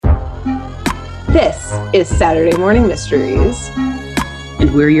This is Saturday Morning Mysteries.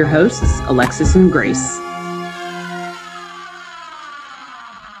 And we're your hosts, Alexis and Grace.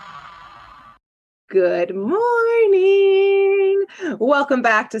 Good morning. Welcome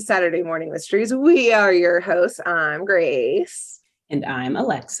back to Saturday Morning Mysteries. We are your hosts. I'm Grace. And I'm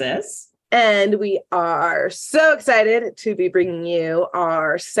Alexis. And we are so excited to be bringing you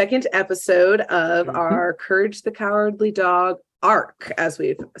our second episode of our Courage the Cowardly Dog arc, as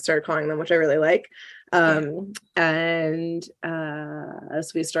we've started calling them, which I really like. And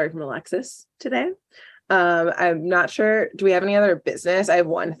as we start from Alexis today, I'm not sure. Do we have any other business? I have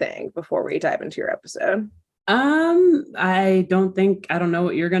one thing before we dive into your episode. I don't know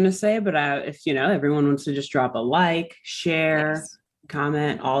what you're going to say, but if everyone wants to just drop a like, share,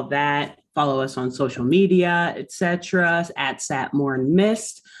 comment, all that, follow us on social media, etc. at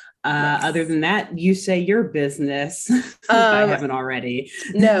 @SatMoreandMist. Other than that, you say your business. If I haven't already.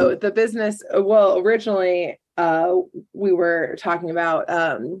 No, the business. Well, originally, we were talking about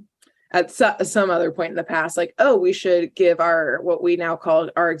at some other point in the past, like, oh, we should give what we now call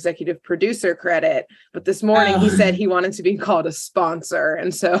our executive producer credit. But this morning he said he wanted to be called a sponsor,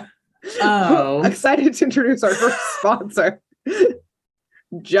 and so excited to introduce our first sponsor.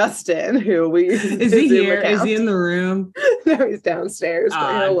 Justin, who is he here? Is he in the room? No, he's downstairs.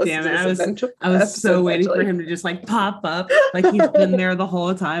 Oh, damn it. I was so waiting for him to just like pop up. Like he's been there the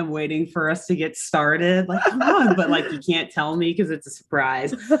whole time waiting for us to get started. Like, come on, but like you can't tell me because it's a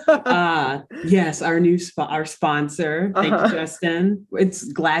surprise. Yes, our sponsor. Thank you, Justin. It's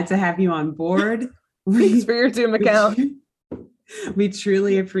glad to have you on board. Thanks for your Zoom account. We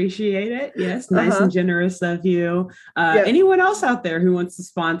truly appreciate it. Yes, nice and generous of you. Anyone else out there who wants to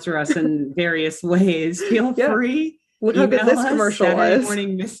sponsor us in various ways, feel free. Look how good this commercial was.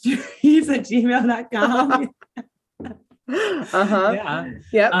 SaturdayMorningMysteries@gmail.com.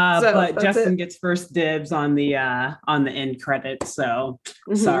 But Justin gets first dibs on the end credits. So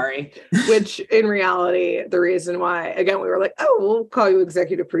sorry. Which in reality, the reason why, again, we were like, oh, we'll call you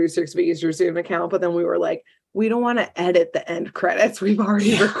executive producer because we use your Zoom account. But then we were like, we don't want to edit the end credits. We've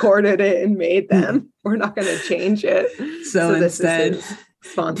already recorded it and made them. We're not going to change it. So instead, this is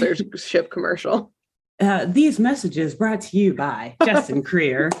sponsorship commercial. These messages brought to you by Justin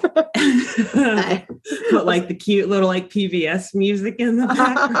Creer. Put like the cute little like PBS music in the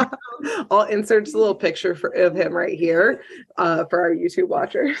background. I'll insert just a little picture of him right here for our YouTube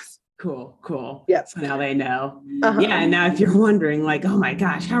watchers. Cool. Yep. So now they know. Yeah. And now if you're wondering like, oh my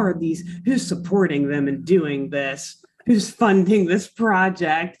gosh, who's supporting them and doing this? Who's funding this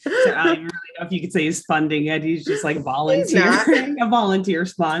project? So I don't even really know if you could say he's funding it. He's just like volunteering, a volunteer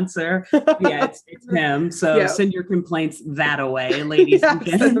sponsor. Yeah, it's him. So send your complaints that away, ladies and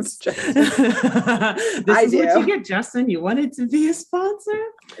gents. This is what you get, Justin. You wanted to be a sponsor?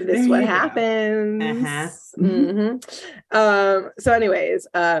 This is what happens. So anyways,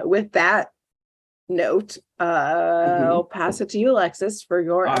 with that note, I'll pass it to you, Alexis, for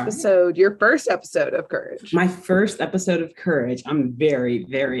your episode, your first episode of Courage. My first episode of Courage. I'm very,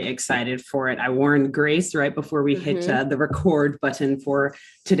 very excited for it. I warned Grace right before we hit the record button for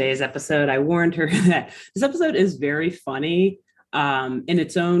today's episode. I warned her that this episode is very funny in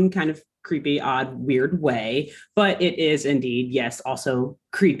its own kind of creepy, odd, weird way, but it is indeed, yes, also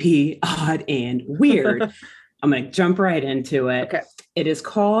creepy, odd, and weird. I'm going to jump right into it. Okay. It is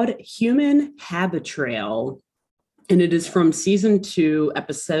called Human Habitrail, and it is from season 2,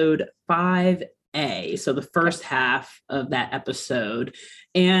 episode 5A. So the first half of that episode.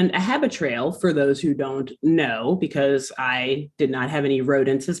 And a habitrail, for those who don't know, because I did not have any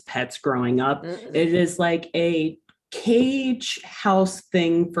rodents as pets growing up, it is like a cage house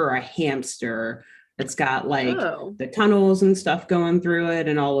thing for a hamster. It's got like the tunnels and stuff going through it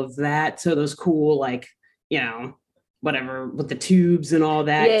and all of that. So those cool, like, whatever with the tubes and all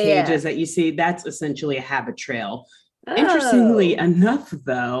that cages that you see, that's essentially a habitrail. Interestingly enough,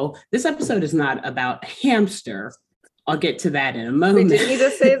 though, this episode is not about a hamster. I'll get to that in a moment. Wait, didn't you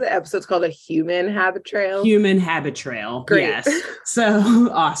just say the episode's called a human habitrail? Human habitrail. Great. Yes.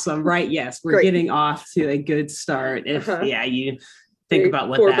 So awesome, right? Yes, we're getting off to a good start. If you think about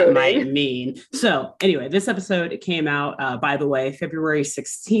what that might mean. So anyway, this episode came out, by the way, February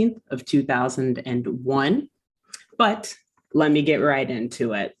 16th of 2001. But let me get right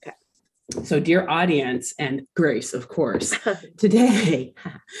into it. Okay. So dear audience and Grace, of course, today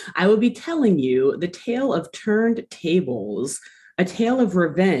I will be telling you the tale of turned tables, a tale of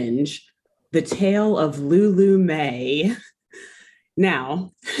revenge, the tale of Lulu May.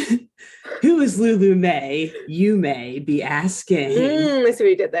 Now, who is Lulu May? You may be asking. I see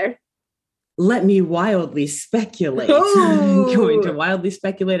what you did there. let me wildly speculate. I'm going to wildly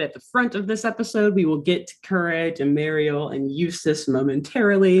speculate at the front of this episode. We will get to Courage and Mariel and Eustace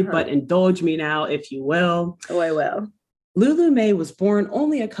momentarily, but indulge me now, if you will. Oh, I will. Lulu May was born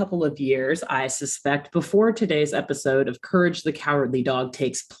only a couple of years, I suspect, before today's episode of Courage the Cowardly Dog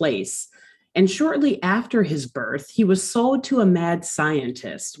takes place. And shortly after his birth, he was sold to a mad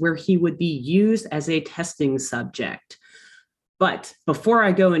scientist where he would be used as a testing subject. But before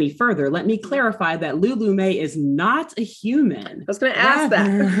I go any further, let me clarify that Lulu May is not a human. I was going to ask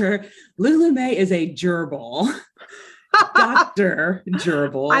that. Lulu May is a gerbil. Dr.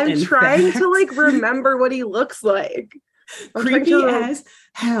 Gerbil. I'm trying to like remember what he looks like. Creepy as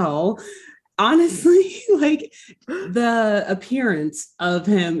hell. Honestly, like the appearance of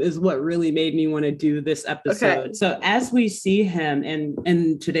him is what really made me want to do this episode. Okay. So as we see him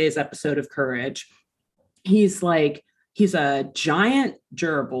in today's episode of Courage, he's a giant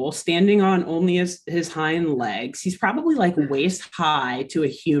gerbil standing on only his hind legs. He's probably like waist high to a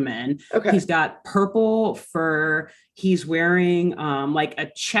human. Okay. He's got purple fur. He's wearing like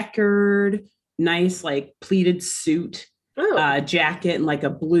a checkered, nice like pleated suit. Jacket and like a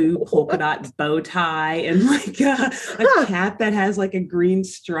blue polka dot bow tie and like a cap that has like a green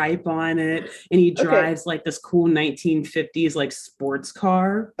stripe on it, and he drives like this cool 1950s like sports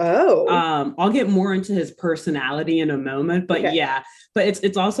car. I'll get more into his personality in a moment, but yeah, but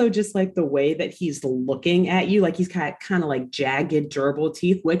it's also just like the way that he's looking at you, like he's kind of like jagged gerbil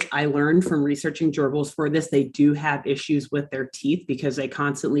teeth, which I learned from researching gerbils for this. They do have issues with their teeth because they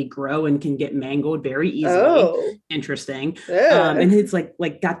constantly grow and can get mangled very easily. Interesting. And it's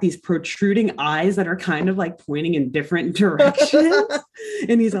like got these protruding eyes that are kind of like pointing in different directions.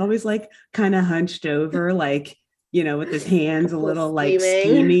 And he's always like kind of hunched over, like, you know, with his hands a little like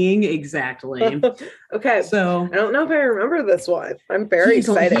scheming. Exactly. Okay. So I don't know if I remember this one. I'm very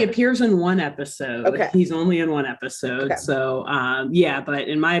excited. He appears in one episode. Okay. He's only in one episode. Okay. So yeah, but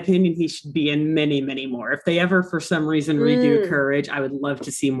in my opinion, he should be in many, many more. If they ever for some reason redo Courage, I would love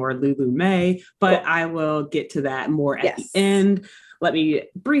to see more Lulu May, but I will get to that more at the end. Let me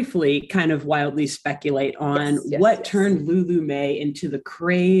briefly kind of wildly speculate on what turned Lulu May into the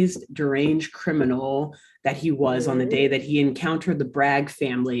crazed, deranged criminal that he was on the day that he encountered the Bragg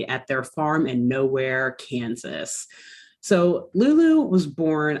family at their farm in Nowhere, Kansas. So Lulu was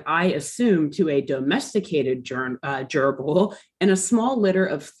born, I assume, to a domesticated gerbil and a small litter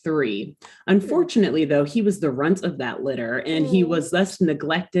of 3. Unfortunately, though, he was the runt of that litter, and he was thus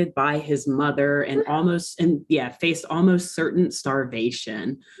neglected by his mother and faced almost certain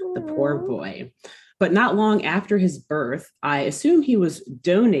starvation. The poor boy. But not long after his birth, I assume he was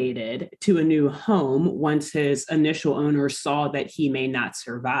donated to a new home once his initial owners saw that he may not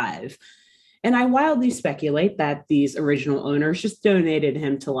survive. And I wildly speculate that these original owners just donated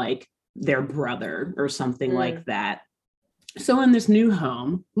him to like their brother or something like that. So in this new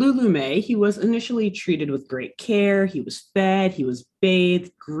home, Lulu May, he was initially treated with great care. He was fed, he was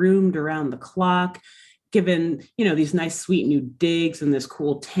bathed, groomed around the clock, given, you know, these nice, sweet new digs and this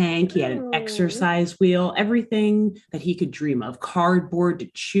cool tank. He had an exercise wheel, everything that he could dream of, cardboard to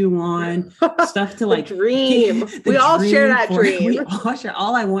chew on, stuff to like dream. We all share that dream. We all share.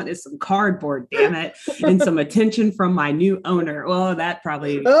 All I want is some cardboard, damn it, and some attention from my new owner. Well, that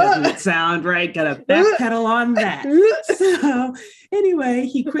probably doesn't sound right. Got to backpedal on that. So anyway,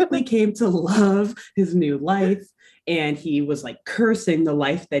 he quickly came to love his new life. And he was like cursing the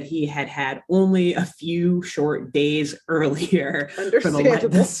life that he had had only a few short days earlier for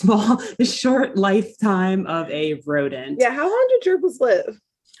the short lifetime of a rodent. Yeah, how long do gerbils live?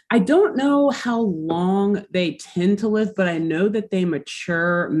 I don't know how long they tend to live, but I know that they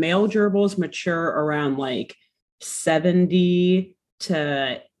mature. Male gerbils mature around like 70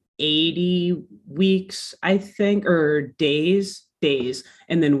 to 80 weeks, I think, or days.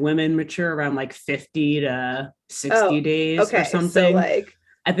 And then women mature around like 50 to 60 days or something. So like,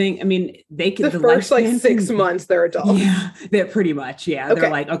 I mean, they can the first like 6 months they're adults. Yeah, they're pretty much. Yeah. Okay.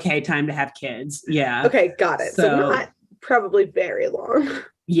 They're like, okay, time to have kids. Yeah. Okay. Got it. So not probably very long.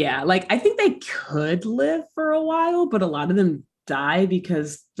 Yeah. Like I think they could live for a while, but a lot of them die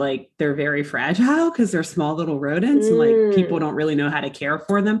because like they're very fragile because they're small little rodents and like people don't really know how to care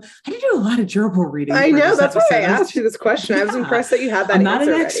for them. I did do a lot of gerbil reading. I know, that's why I asked you this question. I was impressed that you had that. I'm not an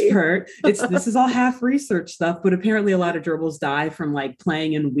expert. This is all half research stuff, but apparently a lot of gerbils die from like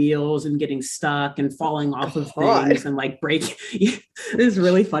playing in wheels and getting stuck and falling off of things and like breaking. It is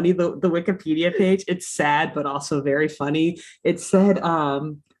really funny. The Wikipedia page, it's sad but also very funny. It said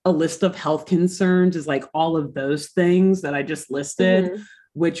a list of health concerns is like all of those things that I just listed.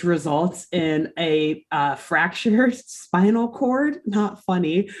 which results in a fractured spinal cord. Not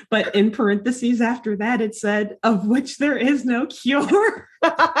funny, but in parentheses after that, it said, of which there is no cure.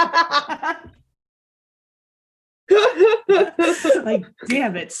 Like,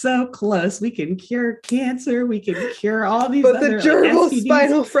 damn it, so close. We can cure cancer. We can cure all these but other the gerbil STDs,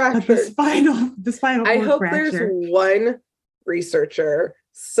 spinal fracture. The spinal I cord hope fracture. there's one researcher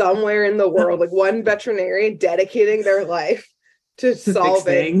somewhere in the world, like one veterinarian dedicating their life to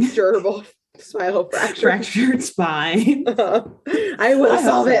solving gerbil spinal fractured spine. I will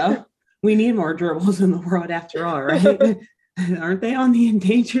solve it. We need more gerbils in the world after all, right? Aren't they on the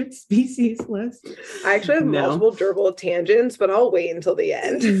endangered species list? I actually have multiple gerbil tangents, but I'll wait until the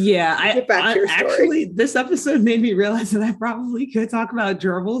end. Yeah, Get back to your story. Actually, this episode made me realize that I probably could talk about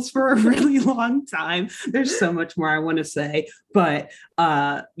gerbils for a really long time. There's so much more I want to say, but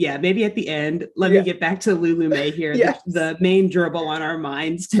maybe at the end, let me get back to Lulu May here, yes. the main gerbil on our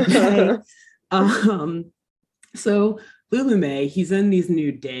minds today. So Lulu May, he's in these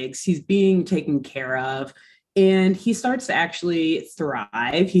new digs. He's being taken care of. And he starts to actually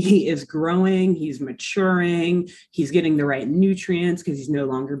thrive. He is growing, he's maturing, he's getting the right nutrients because he's no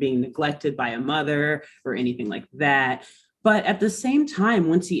longer being neglected by a mother or anything like that. But at the same time,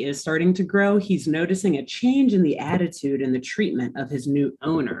 once he is starting to grow, he's noticing a change in the attitude and the treatment of his new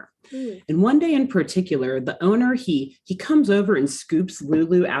owner. And one day in particular, the owner, he comes over and scoops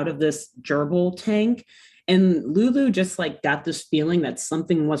Lulu out of this gerbil tank. And Lulu just like got this feeling that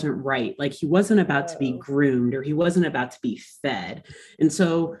something wasn't right. Like he wasn't about to be groomed or he wasn't about to be fed. And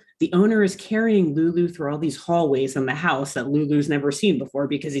so the owner is carrying Lulu through all these hallways in the house that Lulu's never seen before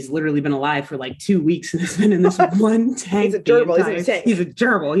because he's literally been alive for like 2 weeks and has been in this one tank. He's a gerbil. He's a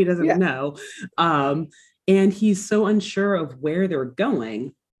gerbil. He doesn't know. And he's so unsure of where they're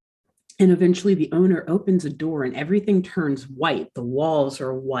going. And eventually the owner opens a door and everything turns white. The walls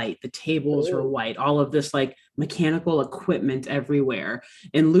are white. The tables are white. All of this like mechanical equipment everywhere.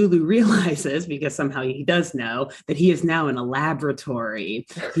 And Lulu realizes, because somehow he does know, that he is now in a laboratory.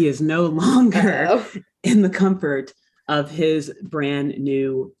 He is no longer in the comfort of his brand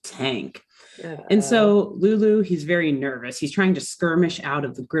new tank. And so Lulu, he's very nervous. He's trying to skirmish out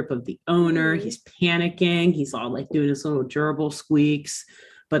of the grip of the owner. He's panicking. He's all like doing his little gerbil squeaks.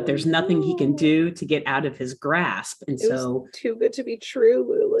 But there's nothing he can do to get out of his grasp. And so too good to be true,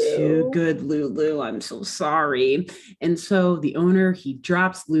 Lulu. Too good, Lulu. I'm so sorry. And so the owner, he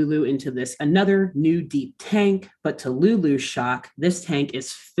drops Lulu into this another new deep tank. But to Lulu's shock, this tank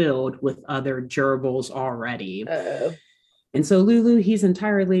is filled with other gerbils already. And so Lulu, he's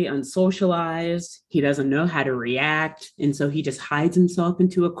entirely unsocialized. He doesn't know how to react. And so he just hides himself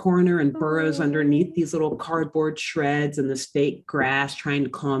into a corner and burrows underneath these little cardboard shreds and this fake grass, trying to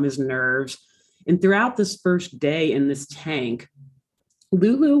calm his nerves. And throughout this first day in this tank,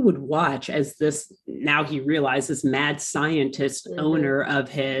 Lulu would watch as this, now he realizes, mad scientist owner of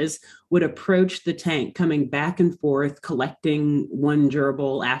his would approach the tank, coming back and forth, collecting one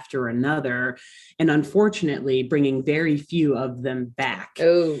gerbil after another, and unfortunately bringing very few of them back.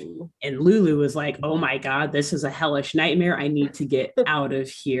 And Lulu was like, oh my God, this is a hellish nightmare. I need to get out of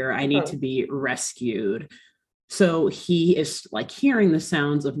here. I need to be rescued. So he is like hearing the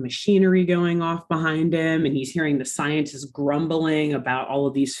sounds of machinery going off behind him, and he's hearing the scientists grumbling about all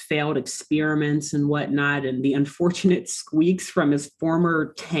of these failed experiments and whatnot, and the unfortunate squeaks from his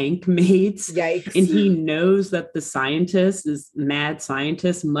former tank mates. Yikes. And he knows that the scientist, this mad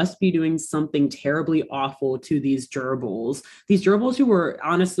scientist, must be doing something terribly awful to these gerbils. These gerbils who were,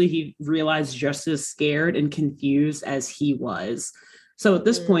 honestly, he realized, just as scared and confused as he was. So at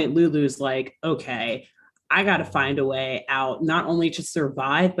this point, Lulu's like, okay, I got to find a way out, not only to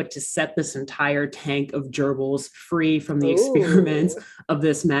survive, but to set this entire tank of gerbils free from the experiments of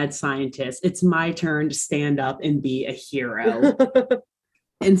this mad scientist. It's my turn to stand up and be a hero.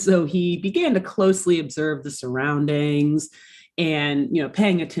 And so he began to closely observe the surroundings and,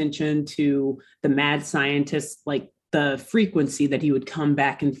 paying attention to the mad scientist, like the frequency that he would come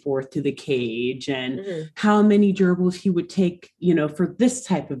back and forth to the cage and how many gerbils he would take, for this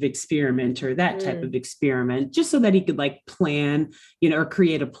type of experiment or that type of experiment, just so that he could like plan, or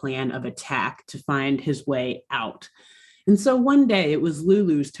create a plan of attack to find his way out. And so one day it was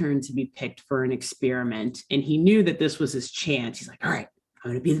Lulu's turn to be picked for an experiment. And he knew that this was his chance. He's like, all right,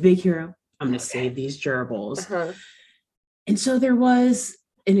 I'm going to be the big hero. I'm going to save these gerbils. And so there was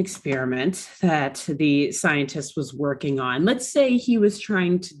an experiment that the scientist was working on. Let's say he was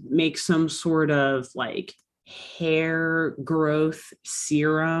trying to make some sort of like hair growth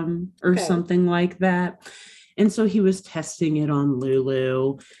serum or something like that. And so he was testing it on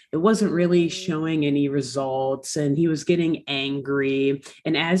Lulu. It wasn't really showing any results, and he was getting angry.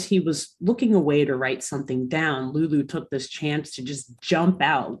 And as he was looking away to write something down, Lulu took this chance to just jump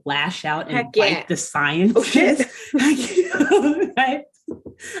out, lash out, and bite the scientist. Right?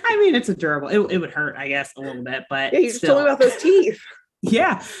 I mean, it's adorable. It would hurt, I guess, a little bit, but you just told me about those teeth.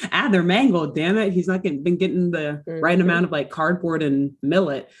 Yeah, they're mangled. Damn it, he's not been getting the right amount of like cardboard and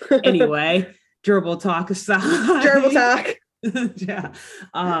millet. Anyway, gerbil talk aside. Gerbil talk. Yeah.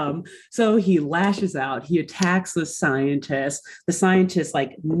 So he lashes out. He attacks the scientist. The scientist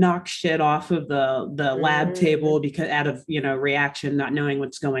like knocks shit off of the lab table because out of reaction, not knowing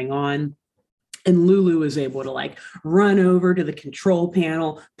what's going on. And Lulu is able to like run over to the control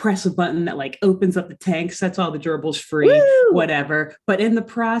panel, press a button that like opens up the tank, sets all the gerbils free, whatever. But in the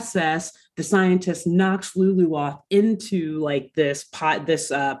process, the scientist knocks Lulu off into like this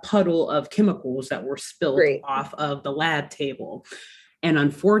puddle of chemicals that were spilled off of the lab table. And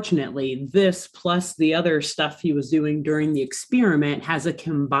unfortunately, this plus the other stuff he was doing during the experiment has a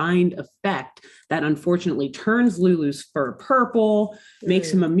combined effect that unfortunately turns Lulu's fur purple,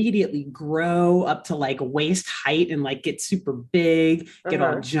 makes him immediately grow up to like waist height and like get super big, get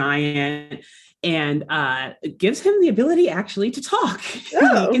all giant. And it gives him the ability actually to talk.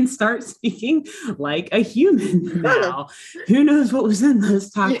 Oh. He can start speaking like a human now. Who knows what was in those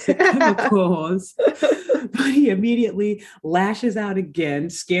toxic chemicals? But he immediately lashes out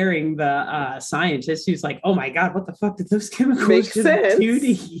again, scaring the scientist who's like, oh my God, what the fuck did those chemicals do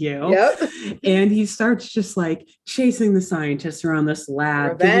to you? Yep. And he starts just like chasing the scientist around this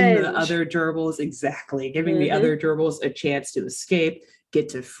lab, giving the other gerbils, giving the other gerbils a chance to escape, get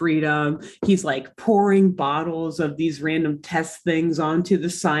to freedom. He's like pouring bottles of these random test things onto the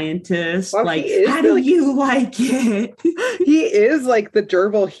scientist. Well, like, how do you like it? He is like the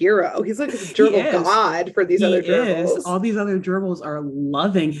gerbil hero. He's like a gerbil god for these other gerbils. All these other gerbils are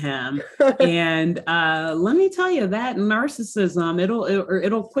loving him. And let me tell you, that narcissism,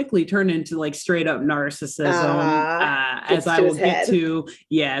 it'll quickly turn into like straight up narcissism. As I will get to.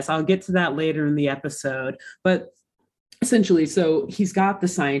 Yes, I'll get to that later in the episode. But essentially, so he's got the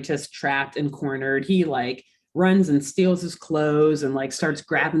scientist trapped and cornered. He like runs and steals his clothes and like starts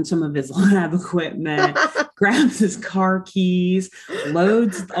grabbing some of his lab equipment, grabs his car keys,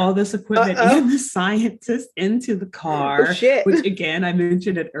 loads all this equipment and the scientist into the car, which again, I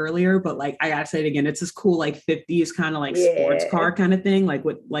mentioned it earlier, but like, I gotta say it again, it's this cool, like 50s kind of like sports car kind of thing, like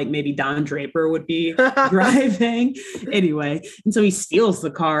what, like maybe Don Draper would be driving anyway. And so he steals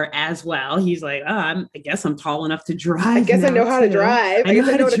the car as well. He's like, I guess I'm tall enough to drive. I guess I know how to drive. I guess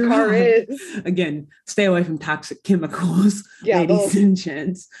I know what a car is. Again, stay away from toxic chemicals, ladies and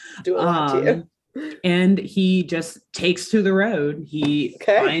gents. Do a lot to you. And he just takes to the road. He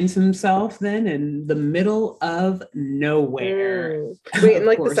finds himself then in the middle of nowhere. Wait, and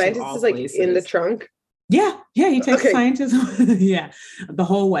like the scientist is like in the trunk? Yeah, he takes the scientist. the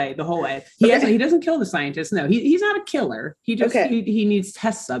whole way. He doesn't kill the scientist. No, he's not a killer. He just he needs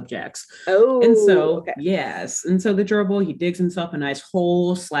test subjects. Oh, and so yes, and so the gerbil, he digs himself a nice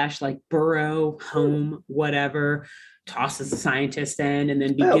hole / like burrow, home, whatever. Tosses the scientist in, and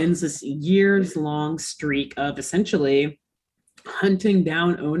then begins this years-long streak of essentially hunting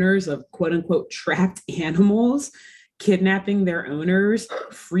down owners of quote unquote trapped animals, kidnapping their owners,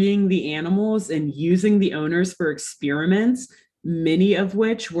 freeing the animals, and using the owners for experiments, many of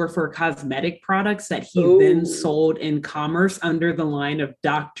which were for cosmetic products that he then sold in commerce under the line of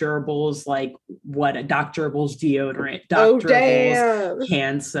Doc Gerbil's, like Doc Gerbil's deodorant, Doc Gerbil's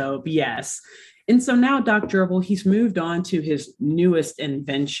hand soap. Yes. And so now Doc Gerbil, he's moved on to his newest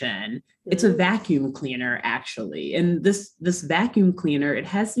invention. It's a vacuum cleaner, actually. And this vacuum cleaner, it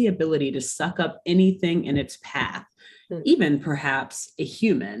has the ability to suck up anything in its path, even perhaps a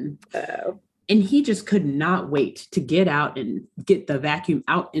human. And he just could not wait to get out and get the vacuum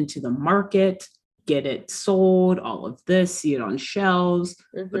out into the market, get it sold, all of this, see it on shelves.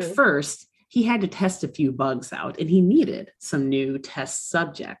 But first, he had to test a few bugs out, and he needed some new test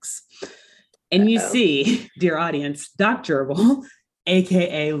subjects. And you see, dear audience, Doc Gerbil,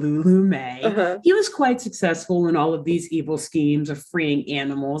 aka Lulu May, he was quite successful in all of these evil schemes of freeing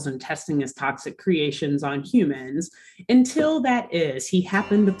animals and testing his toxic creations on humans, until he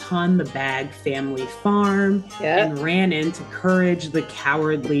happened upon the Bag family farm and ran into Courage the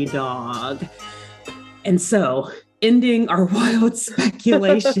cowardly dog. And so, ending our wild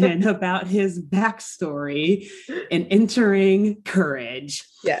speculation about his backstory and entering Courage.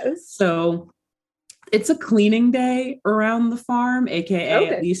 Yes. So It's a cleaning day around the farm, aka at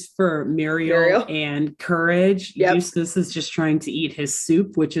Okay. least for Muriel Muriel. and Courage. Yep. Eustace is just trying to eat his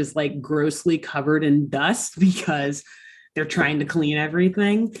soup, which is like grossly covered in dust because they're trying to clean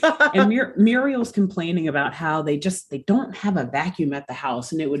everything. And Muriel's complaining about how they don't have a vacuum at the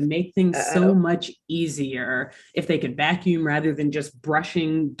house, and it would make things so much easier if they could vacuum rather than just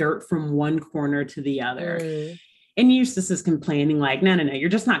brushing dirt from one corner to the other. And Eustace is complaining like, no, you're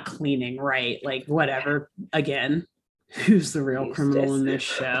just not cleaning right. Like, whatever. Again, who's the real criminal in this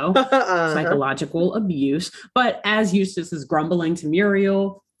show? Psychological abuse. But as Eustace is grumbling to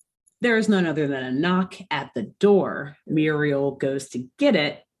Muriel, there is none other than a knock at the door. Muriel goes to get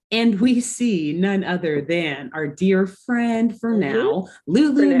it, and we see none other than our dear friend for now,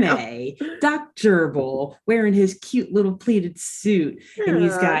 Lulu May, Doc Gerbil, wearing his cute little pleated suit. And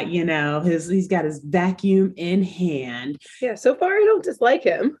he's got, he's got his vacuum in hand. Yeah, so far I don't dislike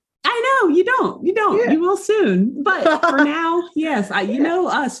him. I know you don't. Yeah. You will soon. But for now, yes,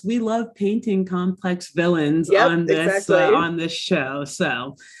 us. We love painting complex villains on this show.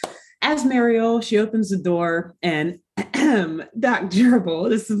 So as Muriel, she opens the door, and Doc Gerbil,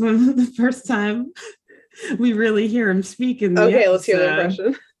 this is the first time we really hear him speak in the episode. Let's hear the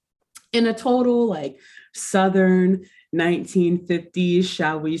impression. In a total like Southern 1950s,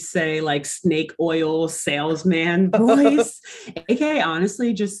 shall we say, like snake oil salesman voice. AKA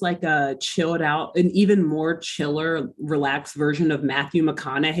honestly just like a chilled out, an even more chiller, relaxed version of Matthew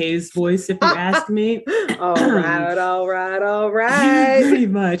McConaughey's voice, if you ask me. All right. Pretty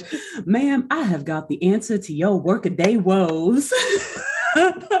much. Ma'am, I have got the answer to your workaday woes.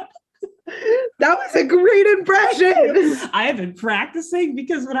 That was a great impression. I have been practicing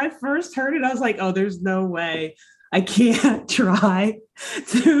because when I first heard it, I was like, oh, there's no way I can't try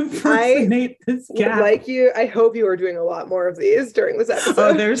to impersonate this guy. Like you, I hope you are doing a lot more of these during this episode.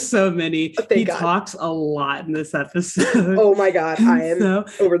 Oh, there's so many. He talks a lot in this episode. Oh my God, I am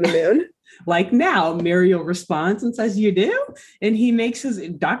over the moon. Like now, Muriel responds and says, you do? And he makes his,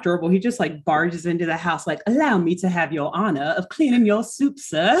 Dr. Gerbil, he just like barges into the house like, allow me to have your honor of cleaning your soup,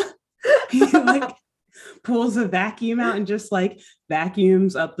 sir. He like pulls a vacuum out and just like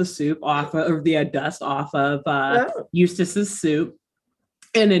vacuums up the soup off of, or the dust off of Eustace's soup.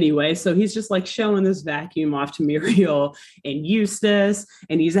 And anyway, so he's just like showing this vacuum off to Muriel and Eustace,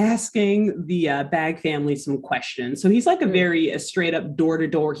 and he's asking the Bag family some questions. So he's like a straight up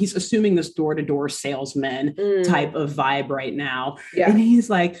door-to-door. He's assuming this door-to-door salesman type of vibe right now. Yeah. And he's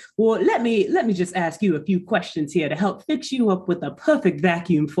like, well, let me just ask you a few questions here to help fix you up with a perfect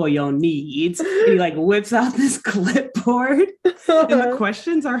vacuum for your needs. And he like whips out this clipboard and the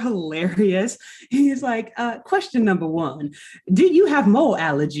questions are hilarious. He's like, question number 1, do you have mole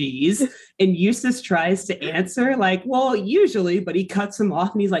allergies? And Eustace tries to answer like, well, usually, but he cuts him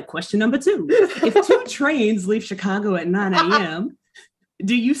off and he's like, question number 2, if 2 trains leave Chicago at 9 a.m.,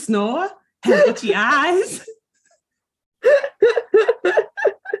 do you snore? Have itchy eyes?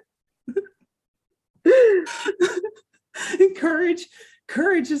 And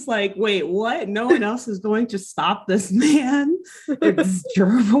Courage is like, wait, what? No one else is going to stop this man. It's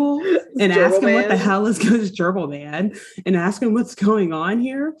Gerbil and ask him what the hell is going to Gerbil man and ask him what's going on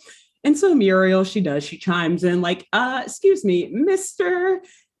here. And so Muriel, she chimes in like, excuse me, Mr.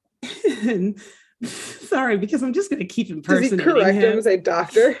 Sorry, because I'm just going to keep impersonating him. Does he correct him and say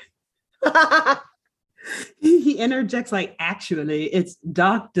doctor? He interjects like, actually, it's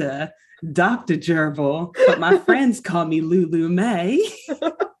Dr. Gerbil, but my friends call me Lulu May.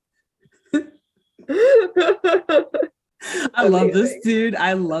 I love this dude.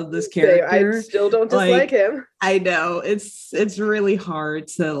 I love this character. I still don't dislike him. I know it's really hard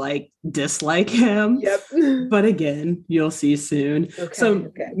to like dislike him. Yep. But again, you'll see soon.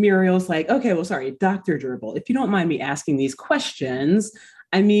 Muriel's like, okay, well, sorry, Dr. Gerbil, if you don't mind me asking these questions,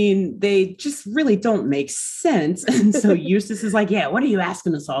 I mean, they just really don't make sense. And so Eustace is like, yeah, what are you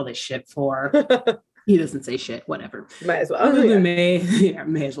asking us all this shit for? He doesn't say shit, whatever. Might as well. May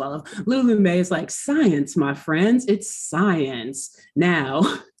as well. Lulu May is like, science, my friends, it's science.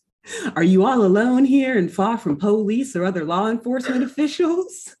 Now, are you all alone here and far from police or other law enforcement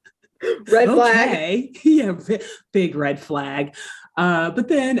officials? Red flag. Yeah, big red flag. But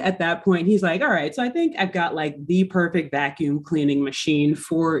then at that point, he's like, all right, so I think I've got like the perfect vacuum cleaning machine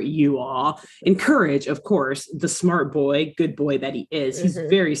for you all. And Courage, of course, the smart boy, good boy that he is, he's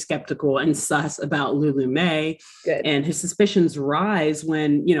very skeptical and sus about Lulu May. Good. And his suspicions rise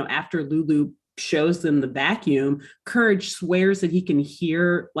when, after Lulu shows them the vacuum, Courage swears that he can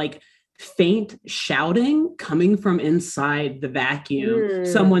hear like faint shouting coming from inside the vacuum.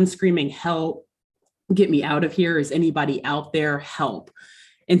 Someone screaming, help. Get me out of here. Is anybody out there? Help.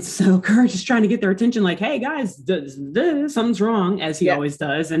 And so Courage is trying to get their attention, like, hey guys, something's wrong, as he always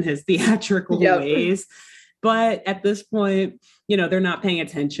does in his theatrical ways. But at this point, they're not paying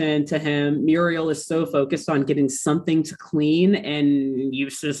attention to him. Muriel is so focused on getting something to clean, and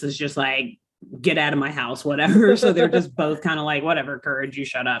Eustace is just like, get out of my house, whatever. So they're just both kind of like, whatever, Courage, you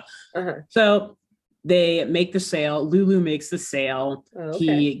shut up. So they make the sale. Lulu makes the sale.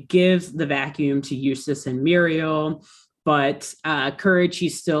 He gives the vacuum to Eustace and Muriel. But Courage,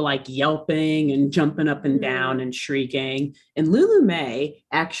 he's still like yelping and jumping up and down and shrieking. And Lulu May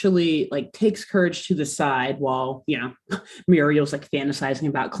actually like takes Courage to the side while, Muriel's like fantasizing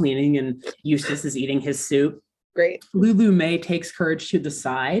about cleaning and Eustace is eating his soup. Great. Lulu May takes Courage to the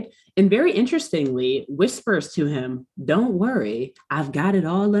side and very interestingly whispers to him, don't worry, I've got it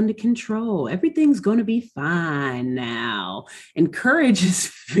all under control. Everything's going to be fine now. And Courage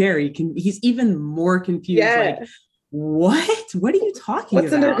is he's even more confused. Like, what are you talking about?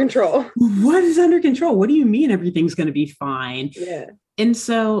 What's under control? What is under control? What do you mean everything's going to be fine? Yeah. And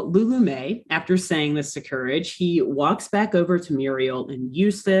so Lulu May, after saying this to Courage, he walks back over to Muriel and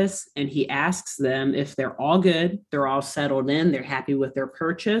Eustace, and he asks them if they're all good. They're all settled in. They're happy with their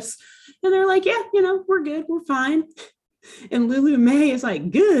purchase. And they're like, yeah, we're good. We're fine. And Lulu May is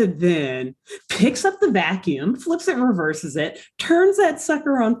like, good then. Picks up the vacuum, flips it, reverses it, turns that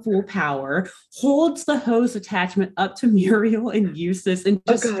sucker on full power, holds the hose attachment up to Muriel and Eustace, and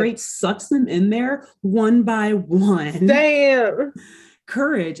just straight sucks them in there one by one. Damn.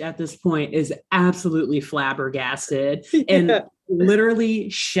 Courage at this point is absolutely flabbergasted and literally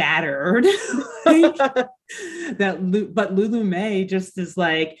shattered. But Lulu May just is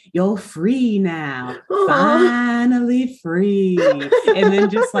like, you're free now. Finally free. And then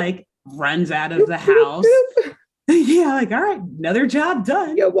just like runs out of the house. Yeah, like, all right, another job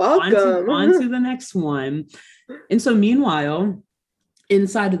done. You're welcome. On to the next one. And so meanwhile,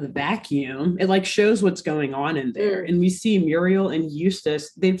 inside of the vacuum, it like shows what's going on in there. And we see Muriel and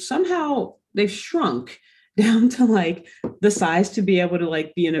Eustace, they've shrunk down to like the size to be able to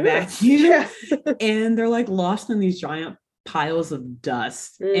like be in a vacuum. And they're like lost in these giant piles of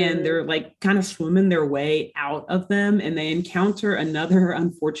dust and they're like kind of swimming their way out of them, and they encounter another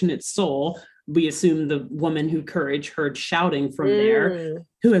unfortunate soul. We assume the woman who Courage heard shouting from there,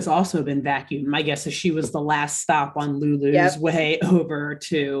 who has also been vacuumed. My guess is she was the last stop on Lulu's way over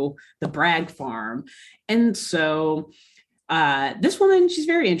to the Bragg farm. And so this woman, she's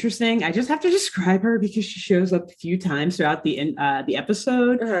very interesting. I just have to describe her because she shows up a few times throughout the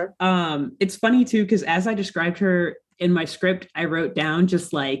episode. It's funny too, because as I described her in my script, I wrote down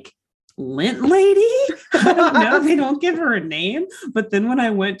just like lint lady. I don't know. They don't give her a name. But then when I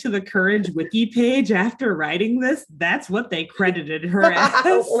went to the Courage wiki page after writing this, that's what they credited her as.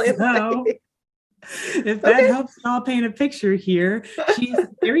 So if that helps I'll paint a picture here. She's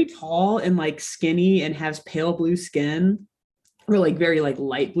very tall and like skinny and has pale blue skin. Or like very like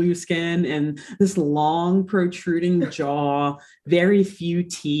light blue skin and this long protruding jaw, very few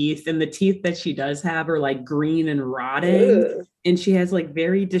teeth. And the teeth that she does have are like green and rotting. And she has like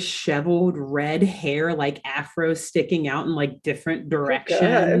very disheveled red hair, like afro sticking out in like different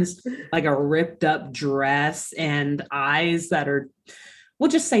directions, like a ripped up dress and eyes that are, we'll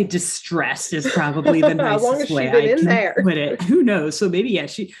just say distressed is probably the nicest way I can put it. Who knows? So maybe,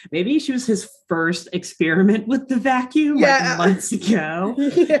 she was his first experiment with the vacuum like months ago.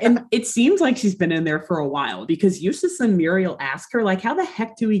 And it seems like she's been in there for a while because Eustace and Muriel ask her, like, how the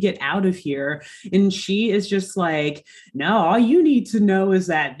heck do we get out of here? And she is just like, no, all you need to know is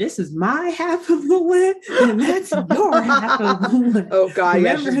that this is my half of the lint and that's your half of the lint. Oh God,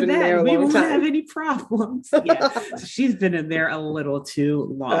 remember she's been there a long time. We won't have any problems. So she's been in there a little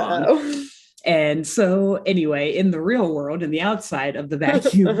too long. And so anyway, in the real world, in the outside of the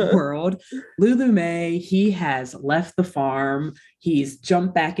vacuum world, Lulu May, he has left the farm. He's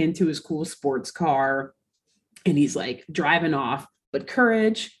jumped back into his cool sports car and he's like driving off. But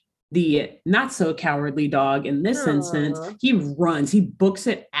Courage, the not so cowardly dog in this instance, he runs, he books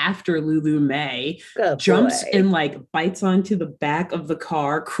it after Lulu May, jumps and like bites onto the back of the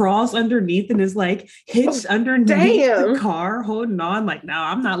car, crawls underneath and is like hitched underneath the car, holding on like, no,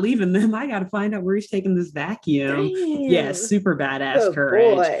 I'm not leaving them. I got to find out where he's taking this vacuum. Yes, super badass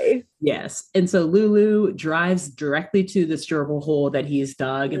Courage. Boy. Yes. And so Lulu drives directly to this gerbil hole that he's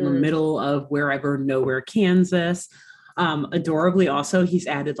dug in the middle of wherever, nowhere, Kansas. Adorably also, he's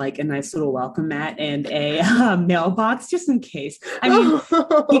added like a nice little welcome mat and a mailbox just in case. I mean,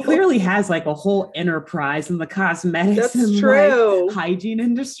 he clearly has like a whole enterprise in the cosmetics and like hygiene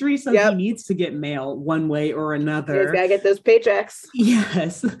industry, so he needs to get mail one way or another. He's gotta get those paychecks.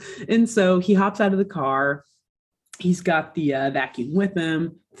 Yes. And so he hops out of the car He's got the vacuum with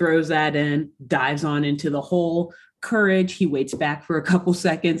him, throws that in, dives on into the hole. Courage, he waits back for a couple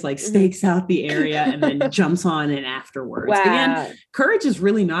seconds, like stakes out the area, and then jumps on in afterwards. Wow. Again, Courage is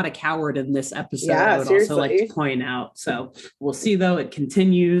really not a coward in this episode. Yeah, I would also like to point out. So we'll see, though, it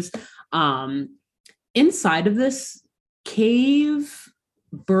continues. Inside of this cave,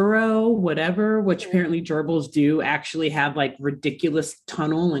 burrow, whatever, which apparently gerbils do actually have like ridiculous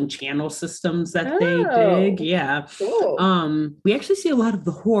tunnel and channel systems that they dig. Yeah. Cool. We actually see a lot of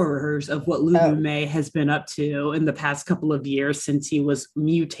the horrors of what Lulu May has been up to in the past couple of years since he was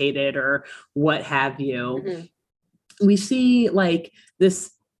mutated or what have you. We see like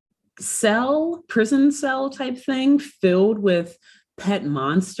this prison cell type thing filled with pet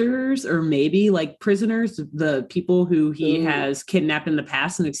monsters, or maybe like prisoners, the people who he has kidnapped in the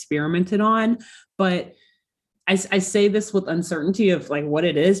past and experimented on. But I say this with uncertainty of like what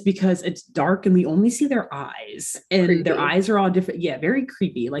it is, because it's dark and we only see their eyes, and creepy. Their eyes are all different. Yeah, very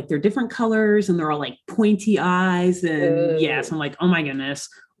creepy. Like they're different colors and they're all like pointy eyes. And yeah, so I'm like, oh my goodness,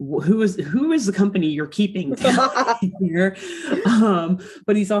 who is the company you're keeping here?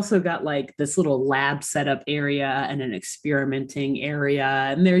 But he's also got like this little lab setup area and an experimenting area,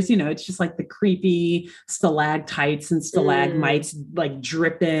 and there's, it's just like the creepy stalactites and stalagmites like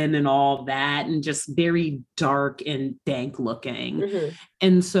dripping and all that, and just very dark and dank looking.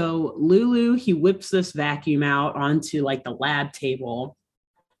 And so Lulu, he whips this vacuum out onto like the lab table.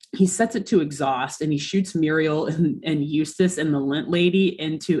 He sets it to exhaust, and he shoots Muriel and Eustace and the lint lady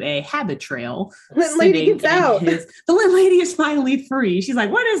into a habit trail. Lint lady gets out. The lint lady is finally free. She's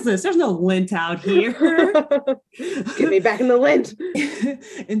like, what is this? There's no lint out here. Get me back in the lint.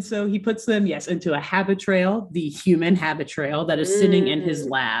 And so he puts them, into a habit trail, the human habit trail that is sitting in his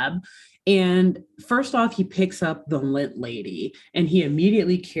lab. And first off, he picks up the lint lady and he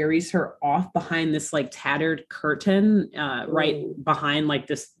immediately carries her off behind this like tattered curtain, right behind like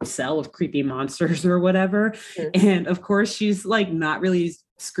this cell of creepy monsters or whatever. And of course, she's like not really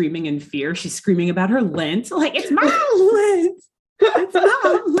screaming in fear. She's screaming about her lint. Like, it's my lint. It's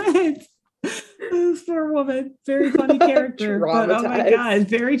my lint. This poor woman, very funny character. But oh my God,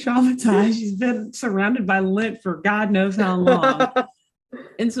 very traumatized. She's been surrounded by lint for God knows how long.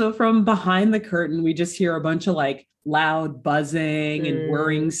 And so from behind the curtain, we just hear a bunch of like loud buzzing and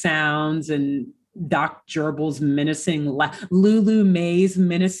whirring sounds, and Doc Gerbil's menacing, Lulu May's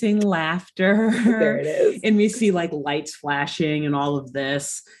menacing laughter. There it is. And we see like lights flashing and all of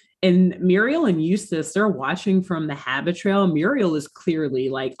this. And Muriel and Eustace, they're watching from the habit trail. Muriel is clearly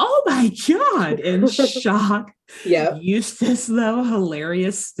like, oh my God, in shock. Yeah. Eustace, though,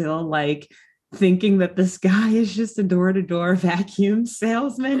 hilarious, still like thinking that this guy is just a door-to-door vacuum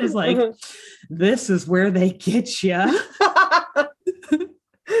salesman, is like, this is where they get you.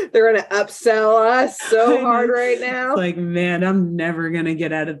 They're going to upsell us so hard right now. It's like, man, I'm never going to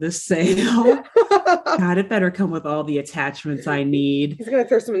get out of this sale. God, it better come with all the attachments I need. He's going to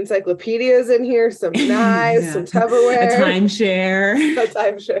throw some encyclopedias in here, some knives, some Tupperware. A timeshare. A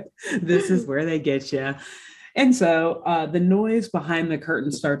timeshare. This is where they get you. And so the noise behind the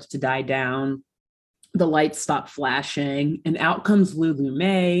curtain starts to die down. The lights stop flashing, and out comes Lulu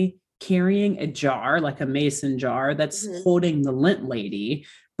May carrying a jar, like a mason jar, that's holding the lint lady.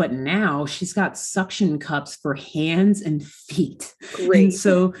 But now she's got suction cups for hands and feet. Great. And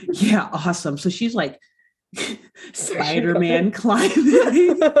so, yeah, awesome. So she's like Spider-Man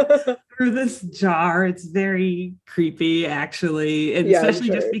climbing through this jar. It's very creepy, actually. And especially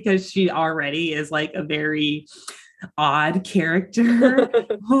just because she already is like a very odd character,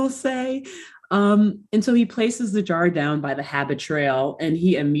 we'll say. And so he places the jar down by the habit trail, and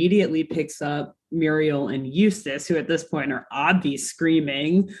he immediately picks up Muriel and Eustace, who at this point are obviously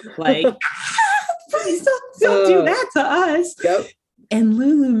screaming, like, please don't do that to us. Yep. And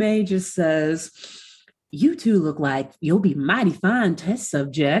Lulu May just says, you two look like you'll be mighty fine test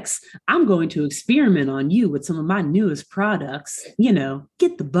subjects. I'm going to experiment on you with some of my newest products.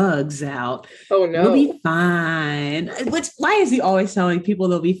 Get the bugs out. Oh, no. You'll be fine. Why is he always telling people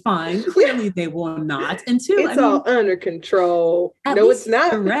they'll be fine? Clearly they will not. And two, it's all under control. No, it's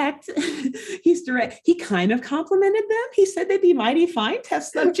not. Direct. He's direct. He kind of complimented them. He said they'd be mighty fine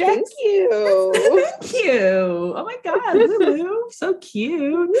test subjects. Thank you. Thank you. Oh my God, Lulu. So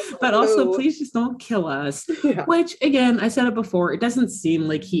cute. But also, please just don't kill us. Yeah. Which, again, I said it before, it doesn't seem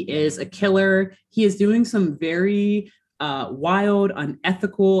like he is a killer. He is doing some very wild,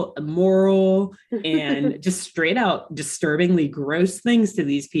 unethical, immoral, and just straight out disturbingly gross things to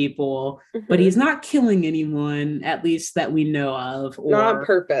these people. But he's not killing anyone, at least that we know of. Or not on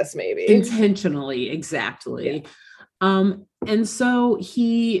purpose, maybe. Intentionally, exactly. And so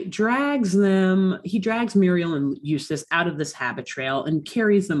he drags Muriel and Eustace out of this habit trail and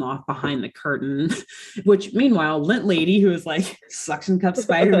carries them off behind the curtain, which meanwhile, Lint Lady, who is like suction cup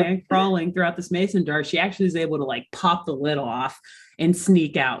Spider-Man crawling throughout this mason jar, she actually is able to like pop the lid off and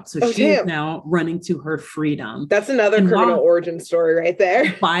sneak out. So she's now running to her freedom. That's another criminal origin story right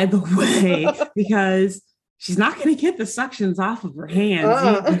there. By the way, because she's not going to get the suctions off of her hands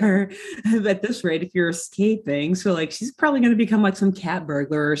either at this rate if you're escaping. So like she's probably going to become like some cat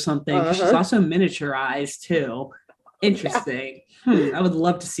burglar or something. She's also miniaturized too. Interesting. I would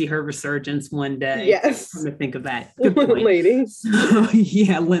love to see her resurgence one day. Yes. I'm going to think of that. Good point. Lint Lady. So,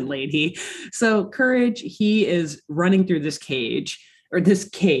 yeah, Lint Lady. So Courage, he is running through this cage or this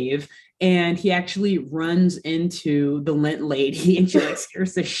cave, and he actually runs into the Lint Lady, and she like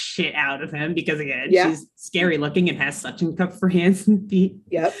scares the shit out of him because again, she's scary looking and has suction cup for hands and feet.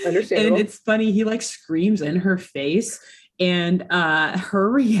 Yep, understandable. And it's funny, he like screams in her face, and her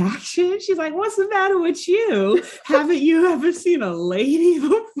reaction, she's like, "What's the matter with you? Haven't you ever seen a lady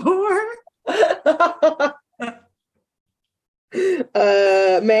before?"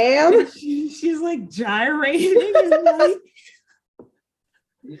 Ma'am. She's like gyrating and like,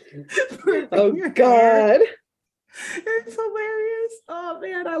 oh God. It's hilarious. Oh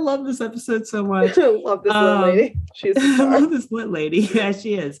man, I love this episode so much. I love this Lint Lady. She's I love this Lint Lady. Yeah,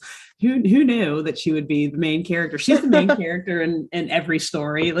 she is. Who knew that she would be the main character? She's the main character in every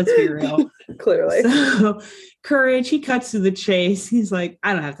story. Let's be real. Clearly. So Courage, he cuts to the chase. He's like,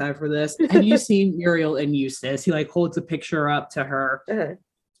 I don't have time for this. Have you seen Muriel and Eustace? He like holds a picture up to her.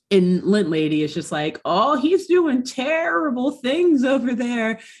 And Lint Lady is just like, oh, he's doing terrible things over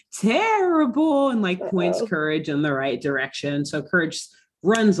there. Terrible. And like points Courage in the right direction. So Courage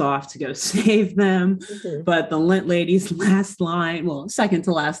runs off to go save them. But the Lint Lady's last line, well, second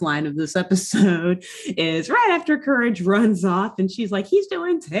to last line of this episode is right after Courage runs off. And she's like, he's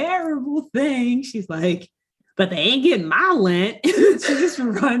doing terrible things. She's like, but they ain't getting my lint. She just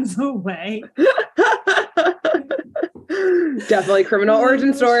runs away. Definitely criminal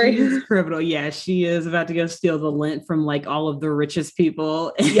origin story. She's criminal. Yeah, she is about to go steal the lint from like all of the richest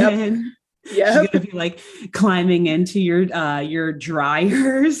people. Yep. And she's gonna be like climbing into your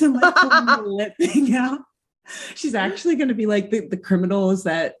dryers and like pulling the lint thing out. She's actually going to be like the criminals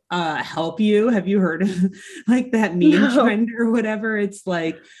that help you. Have you heard of like that meme trend or whatever? It's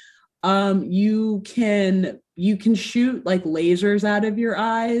like you can shoot like lasers out of your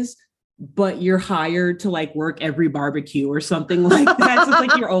eyes, but you're hired to like work every barbecue or something like that. So it's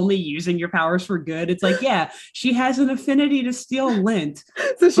like you're only using your powers for good. It's like, yeah, she has an affinity to steal lint,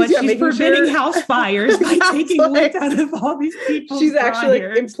 so she's forbidding house fires by taking lint out of all these people. She's actually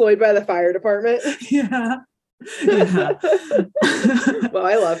like employed by the fire department. Yeah. Well,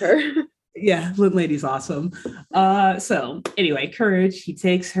 I love her. Yeah, Lint Lady's awesome. So anyway, Courage, he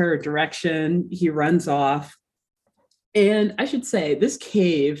takes her direction, he runs off. And I should say, this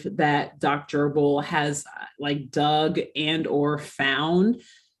cave that Doc Gerbil has like dug and or found,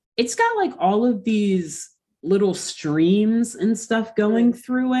 it's got like all of these little streams and stuff going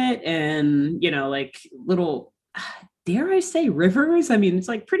through it, and like little, dare I say, rivers? I mean, it's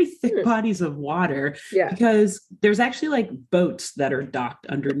like pretty thick bodies of water. Yeah. Because there's actually like boats that are docked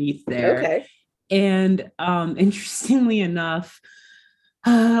underneath there. Okay. And interestingly enough,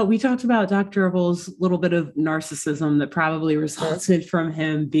 we talked about Dr. Gerbil's little bit of narcissism that probably resulted from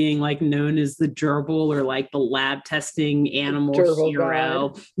him being like known as the gerbil, or like the lab testing animal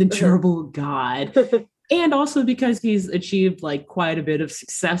hero, the gerbil god. And also because he's achieved like quite a bit of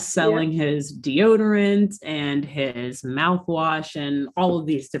success selling his deodorant and his mouthwash and all of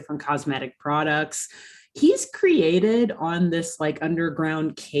these different cosmetic products. He's created on this like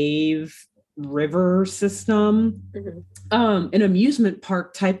underground cave river system, an amusement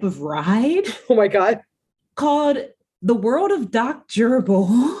park type of ride. Oh my God. Called The World of Doc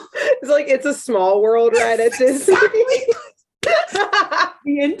Gerbil. It's a small world ride at Disney.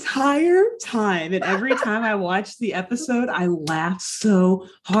 The entire time, and every time I watch the episode, I laugh so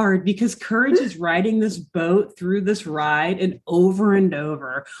hard because Courage is riding this boat through this ride, and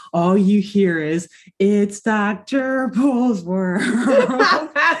over, all you hear is, "It's Dr. Gerbil's world."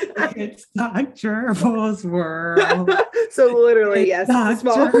 It's Dr. Gerbil's world. So literally, yes,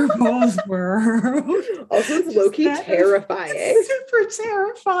 Dr. Gerbil's world. Also, it's low-key terrifying. Super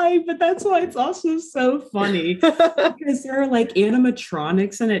terrifying, but that's why it's also so funny because there are like animatronics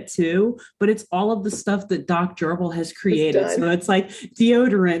electronics in it too, but it's all of the stuff that Doc Gerbil has created. done. So it's like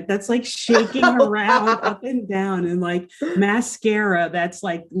deodorant that's like shaking around up and down, and like mascara that's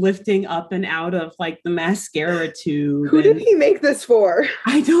like lifting up and out of like the mascara tube. Who did he make this for?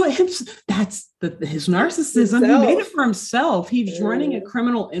 I don't. That's his narcissism. He made it for himself. He's running a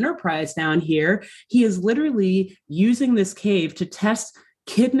criminal enterprise down here. He is literally using this cave to test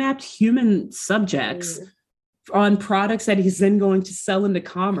kidnapped human subjects on products that he's then going to sell into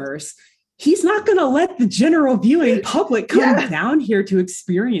commerce. He's not going to let the general viewing public come down here to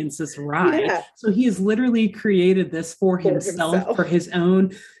experience this ride. Yeah. So he has literally created this for himself, for his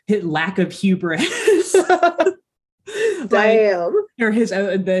own lack of hubris. Damn. Or his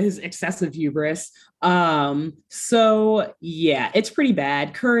excessive hubris. So yeah, it's pretty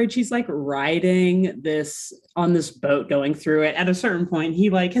bad. Courage, he's like riding this on this boat going through it. At a certain point,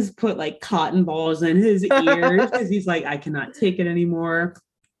 he like has put like cotton balls in his ears because he's like, I cannot take it anymore.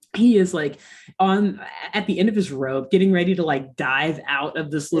 He is like at the end of his rope, getting ready to like dive out of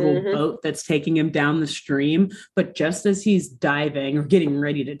this little boat that's taking him down the stream. But just as he's diving or getting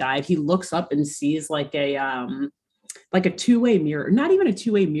ready to dive, he looks up and sees like a two-way mirror, not even a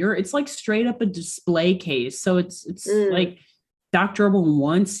two-way mirror. It's like straight up a display case. So it's like Dr. Gerbil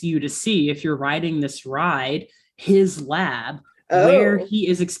wants you to see, if you're riding this ride, his lab where he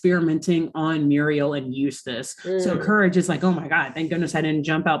is experimenting on Muriel and Eustace. So Courage is like, oh my God, thank goodness I didn't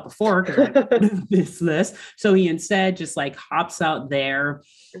jump out before because I could have missed this. So he instead just like hops out there.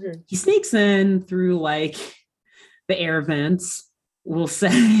 He sneaks in through like the air vents. We'll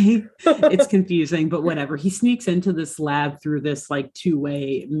say it's confusing, but whatever. He sneaks into this lab through this like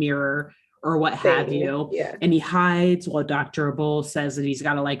two-way mirror or what have you. Yeah. And he hides while Dr. Gerbil says that he's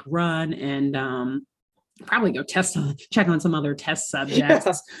got to like run and probably go check on some other test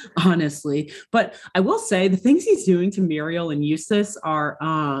subjects, honestly. But I will say the things he's doing to Muriel and Eustace are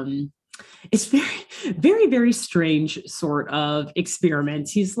it's very, very, very strange sort of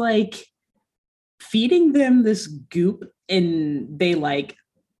experiments. He's like feeding them this goop and they like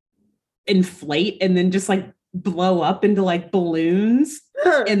inflate and then just like blow up into like balloons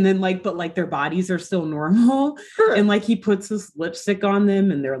and then like, but like their bodies are still normal. And like he puts this lipstick on them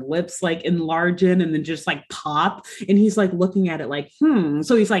and their lips like enlarge in and then just like pop. And he's like looking at it like,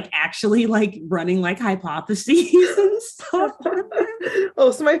 So he's like actually like running like hypotheses and stuff.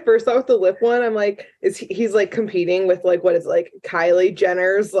 Oh, so my first thought with the lip one, I'm like, he's like competing with like, what is like Kylie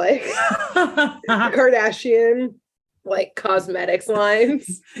Jenner's like Kardashian like cosmetics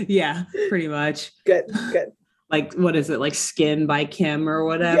lines. Yeah, pretty much. Good. Like, what is it? Like Skin by Kim or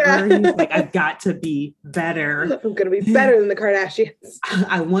whatever. Yeah. He's like, I've got to be better. I'm going to be better than the Kardashians.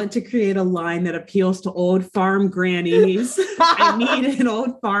 I want to create a line that appeals to old farm grannies. I need an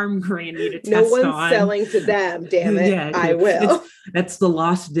old farm granny to test on. No one's selling to them, damn it. Yeah, I will. That's the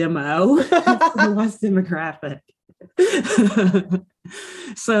lost demo. That's the lost demographic.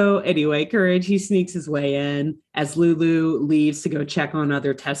 So anyway, Courage, he sneaks his way in as Lulu leaves to go check on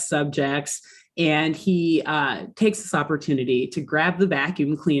other test subjects. And he takes this opportunity to grab the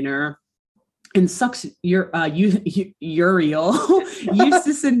vacuum cleaner and sucks Uriel,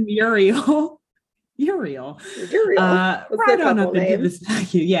 Eustace and Uriel. Right on up into this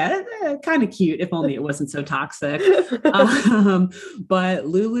vacuum. Yeah, kind of cute, if only it wasn't so toxic. But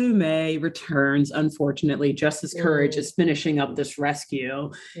Lulu May returns, unfortunately, just as Courage is finishing up this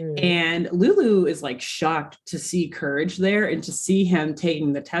rescue. And Lulu is like shocked to see Courage there and to see him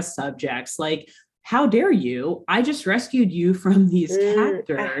taking the test subjects. Like, how dare you? I just rescued you from these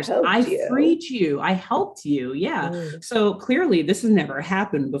captors. I freed you. I helped you. Yeah. So clearly this has never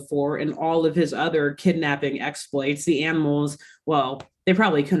happened before in all of his other kidnapping exploits. The animals, well, they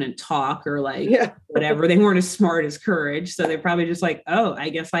probably couldn't talk or like whatever. They weren't as smart as Courage. So they're probably just like, oh, I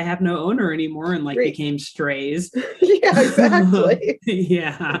guess I have no owner anymore, and like became strays. Yeah, exactly.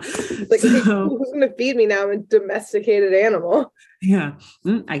 Yeah. Like, who's going to feed me now? I'm a domesticated animal. Yeah.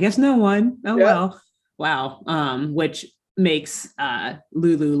 I guess no one. Oh, well. Wow. Which makes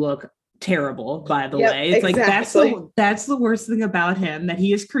Lulu look terrible, by the way. It's exactly. Like that's the worst thing about him, that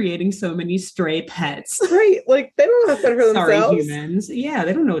he is creating so many stray pets. Right. Like they don't know how to for themselves. Sorry, humans. Yeah,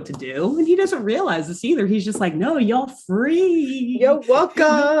 they don't know what to do. And he doesn't realize this either. He's just like, no, y'all free. You're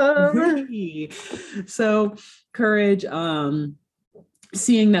welcome. Free. So Courage,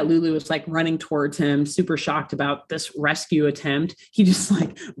 seeing that Lulu is like running towards him, super shocked about this rescue attempt, he just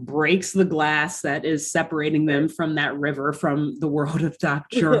like breaks the glass that is separating them from that river from the world of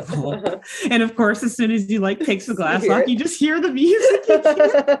Dr. Gerbil. And of course, as soon as he like takes the glass off, you just hear the music.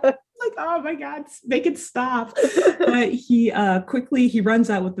 Like, oh my God, make it stop. But he quickly runs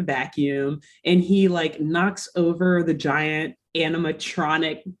out with the vacuum and he like knocks over the giant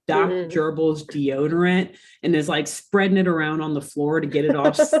animatronic Doc Mhm. Gerbil's deodorant and is like spreading it around on the floor to get it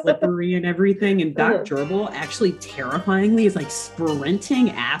all slippery and everything. And Doc Gerbil actually terrifyingly is like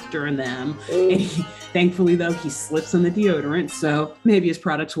sprinting after them. Ooh. And thankfully, though, he slips on the deodorant. So maybe his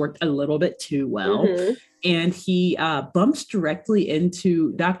products worked a little bit too well. Mhm. And he Doc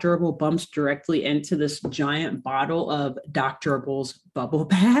Gerbil bumps directly into this giant bottle of Doc Gerbil's bubble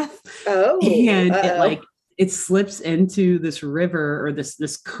bath. Oh, And uh-oh. it slips into this river or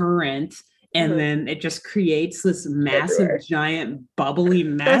this current, and then it just creates this massive, Everywhere. giant, bubbly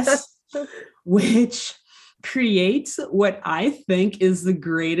mess, which creates what I think is the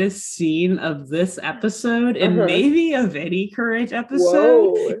greatest scene of this episode and maybe of any Courage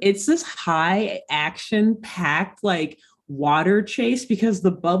episode. Whoa. It's this high action packed like water chase because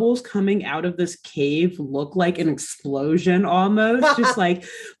the bubbles coming out of this cave look like an explosion almost, just like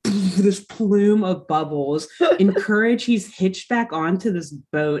this plume of bubbles. In Courage, he's hitched back onto this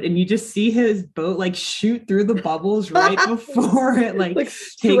boat and you just see his boat like shoot through the bubbles right before it like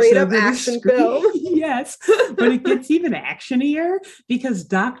straight up action film. Yes, but it gets even actionier because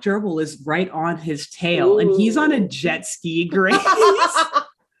Doc Gerbil is right on his tail. Ooh. And he's on a jet ski, Grace.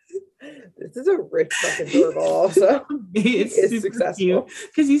 This is a rich fucking Gerbil also. It's super successful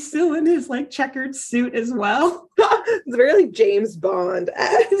because he's still in his like checkered suit as well. It's very like James Bond.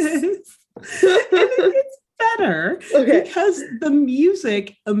 And it gets better because the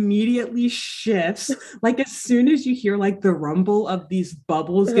music immediately shifts. Like as soon as you hear like the rumble of these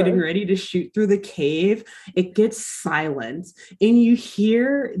bubbles getting ready to shoot through the cave, it gets silent and you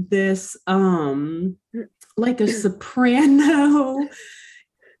hear this like a soprano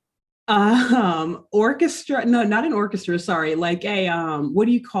orchestra, no, not an orchestra, sorry, like a what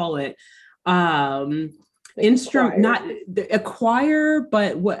do you call it, instrument, not a choir,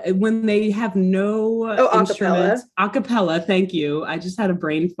 but when they have no instruments, acapella, thank you, I just had a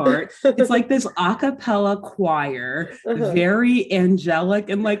brain fart. It's like this acapella choir, very angelic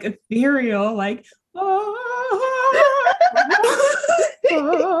and like ethereal, like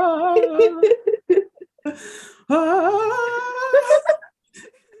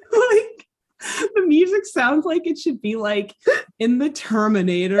like the music sounds like it should be like in the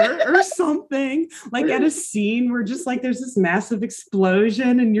Terminator or something, like at a scene where just like there's this massive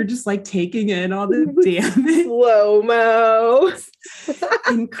explosion and you're just like taking in all the damage. Slow-mo.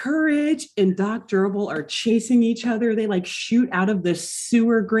 And Courage and Doc Gerbil are chasing each other. They like shoot out of the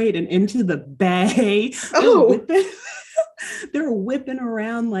sewer grate and into the bay. They're whipping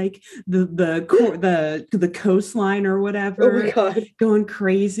around like the coastline or whatever. Oh my God. Going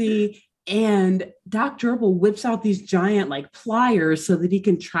crazy. And Doc Gerbil whips out these giant like pliers so that he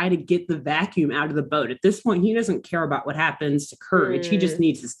can try to get the vacuum out of the boat. At this point, he doesn't care about what happens to Courage. He just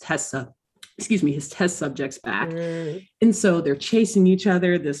needs his test subjects back. And so they're chasing each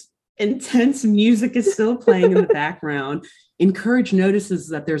other. This intense music is still playing in the background. And Courage notices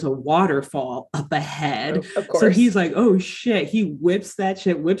that there's a waterfall up ahead. Of course. So he's like, oh shit. He whips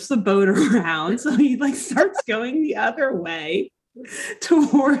the boat around. So he like starts going the other way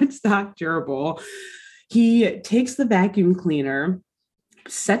towards Doc Gerbil. He takes the vacuum cleaner,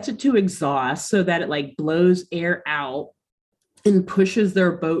 sets it to exhaust so that it like blows air out and pushes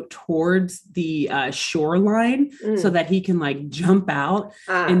their boat towards the shoreline so that he can like jump out.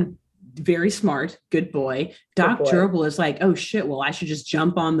 And very smart, good boy. Doc Gerbil is like, oh shit, well, I should just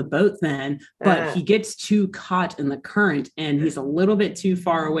jump on the boat then. But he gets too caught in the current and he's a little bit too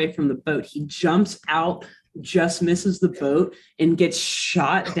far away from the boat. He jumps out, just misses the boat and gets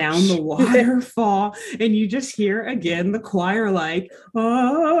shot down the waterfall. And you just hear again the choir like,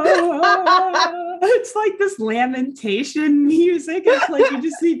 oh, it's like this lamentation music. It's like you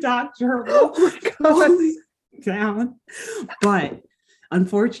just see Doc Gerbil down. But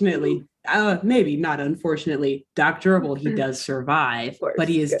unfortunately, maybe not unfortunately, Doc Gerbil, he does survive, but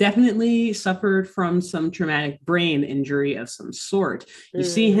he has definitely suffered from some traumatic brain injury of some sort. You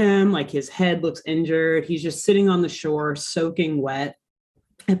see him, like his head looks injured. He's just sitting on the shore, soaking wet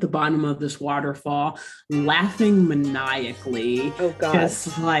at the bottom of this waterfall, laughing maniacally. Oh God.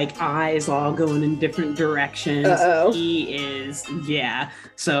 Just like eyes all going in different directions. He is,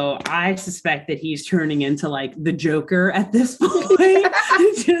 so I suspect that he's turning into like the Joker at this point.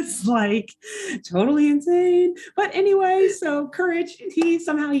 Just like totally insane. But anyway, so Courage, he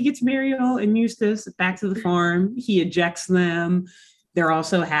gets Muriel and Eustace back to the farm. He ejects them. They're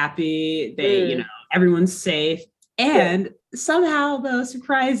also happy. They, everyone's safe. And somehow, though,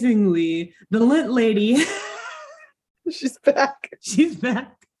 surprisingly, the lint lady, she's back. She's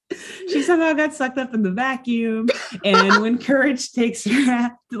back. She somehow got sucked up in the vacuum. And when Courage takes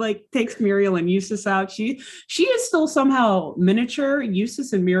Muriel and Eustace out, she is still somehow miniature.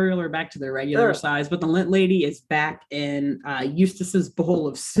 Eustace and Muriel are back to their regular size, but the lint lady is back in Eustace's bowl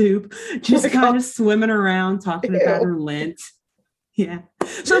of soup, just kind of swimming around, talking about her lint. Yeah.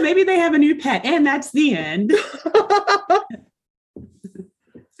 So maybe they have a new pet, and that's the end.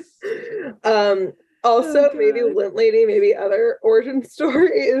 Also, maybe Lint Lady, maybe other origin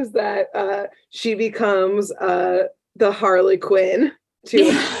story is that she becomes the Harley Quinn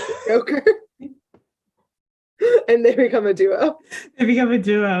to Joker. And they become a duo.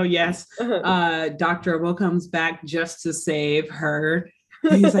 Yes. Dr. Will comes back just to save her.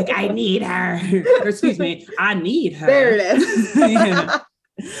 He's like, I need her. Or excuse me, I need her. There it is. Yeah.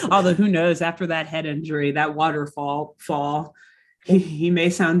 Although who knows, after that head injury, that waterfall fall, he may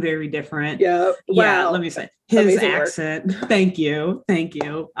sound very different. Yeah. Yeah. Wow. Let me say his accent. Work. Thank you.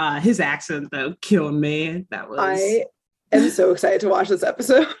 His accent though killed me. I am so excited to watch this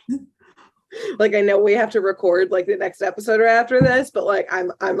episode. Like, I know we have to record like the next episode or after this, but like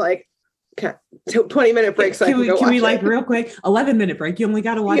I'm like, 20-minute break so I can go watch we like real quick 11-minute break? You only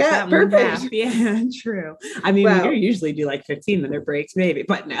got to watch that one half. Yeah, true. I mean, we usually do like 15-minute breaks maybe,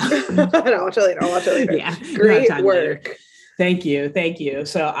 but no. I'll watch it later. Yeah, great work. Later. Thank you.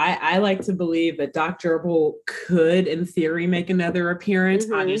 So I like to believe that Dr. Gerbil could, in theory, make another appearance.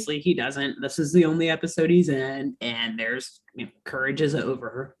 Mm-hmm. Obviously, he doesn't. This is the only episode he's in, and Courage is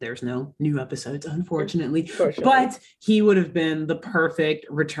over. There's no new episodes, unfortunately. But he would have been the perfect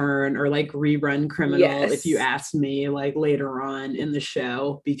return or like rerun criminal, if you ask me, like later on in the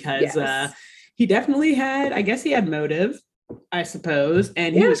show, because he definitely had, I guess he had motive, I suppose,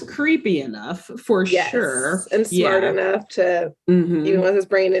 and he was creepy enough for sure, and smart enough to, even with his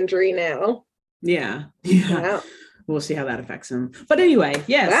brain injury now. Yeah. Wow. We'll see how that affects him. But anyway,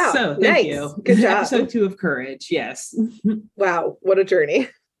 yes. Wow. So thank you. Good job. Episode 2 of Courage. Yes. Wow, what a journey!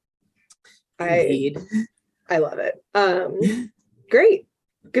 Indeed. I love it. Great.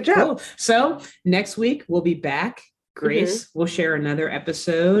 Good job. Cool. So next week we'll be back. Grace will share another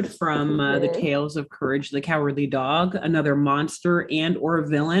episode from the Tales of Courage the Cowardly Dog, another monster and or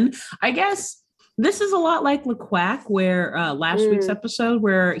villain. I guess this is a lot like LeQuack, where last week's episode,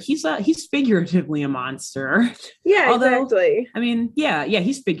 where he's figuratively a monster. Yeah, exactly. I mean,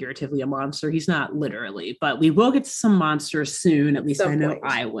 he's figuratively a monster. He's not literally, but we will get to some monsters soon. At least I know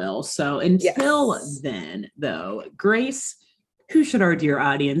I will. So until then, though, Grace, who should our dear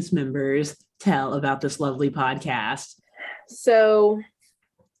audience members tell about this lovely podcast? So,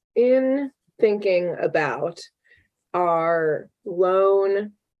 in thinking about our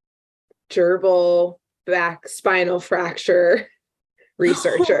lone gerbil back spinal fracture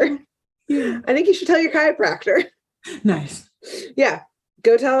researcher, I think you should tell your chiropractor. Nice. Yeah.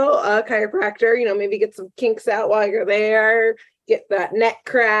 Go tell a chiropractor, maybe get some kinks out while you're there, get that neck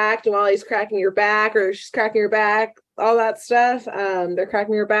cracked, and while he's cracking your back or she's cracking your back, all that stuff. They're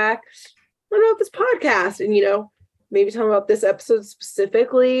cracking your back. What about this podcast? And, maybe tell them about this episode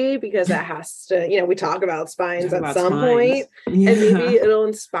specifically, because that has to, we talk about spines at some point. Yeah. And maybe it'll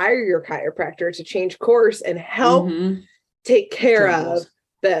inspire your chiropractor to change course and help take care of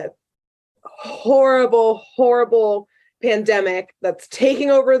the horrible, horrible pandemic that's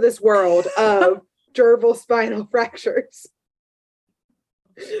taking over this world of gerbil spinal fractures.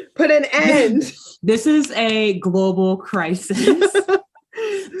 Put an end. This is a global crisis.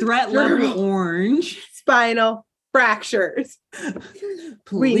 Threat level orange. Spinal fractures.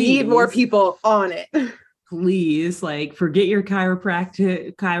 We need more people on it. Please, forget your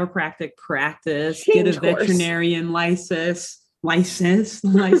chiropractic practice. Change get a course. Veterinarian license.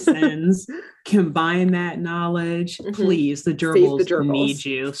 Combine that knowledge. Please, the gerbils need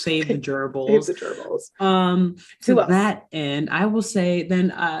you. Save the gerbils. Save the gerbils. To that end, I will say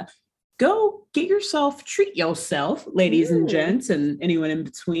then go treat yourself, ladies and gents, and anyone in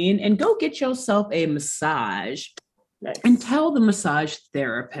between, and go get yourself a massage. Nice. And tell the massage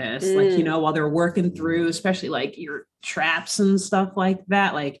therapist, while they're working through, especially your traps and stuff like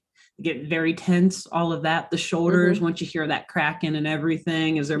that, get very tense, all of that, the shoulders, once you hear that cracking and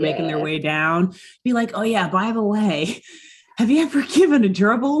everything as they're making their way down, be like, oh yeah, by the way, have you ever given a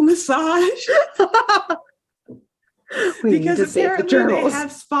gerbil massage? Because apparently they have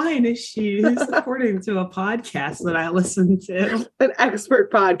spine issues, according to a podcast that I listened to. An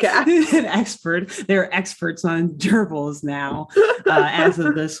expert podcast. They're experts on gerbils now, as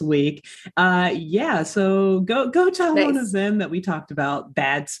of this week. So go tell one of them that we talked about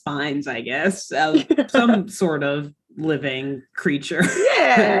bad spines, I guess, some sort of living creature.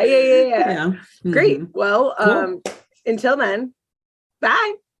 Yeah. Great. Well, cool. Until then,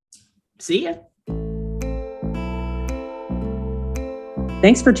 bye. See ya.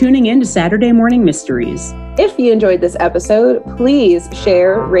 Thanks for tuning in to Saturday Morning Mysteries. If you enjoyed this episode, please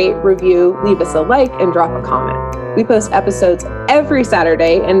share, rate, review, leave us a like, and drop a comment. We post episodes every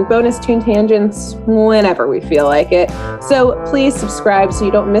Saturday and bonus tune tangents whenever we feel like it. So please subscribe so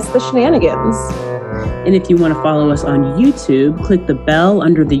you don't miss the shenanigans. And if you want to follow us on YouTube, click the bell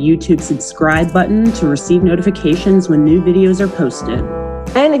under the YouTube subscribe button to receive notifications when new videos are posted.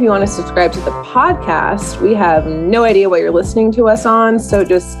 And if you want to subscribe to the podcast, we have no idea what you're listening to us on, so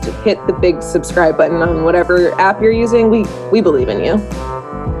just hit the big subscribe button on whatever app you're using. We believe in you.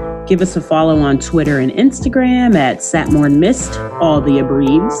 Give us a follow on Twitter and Instagram at SatmornMist, all the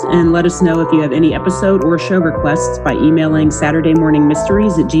abreves, and let us know if you have any episode or show requests by emailing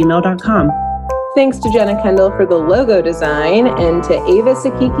SaturdayMorningMysteries@gmail.com. Thanks to Jenna Kendall for the logo design and to Ava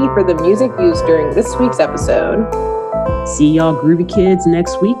Sakiki for the music used during this week's episode. See y'all groovy kids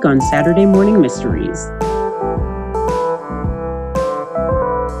next week on Saturday Morning Mysteries.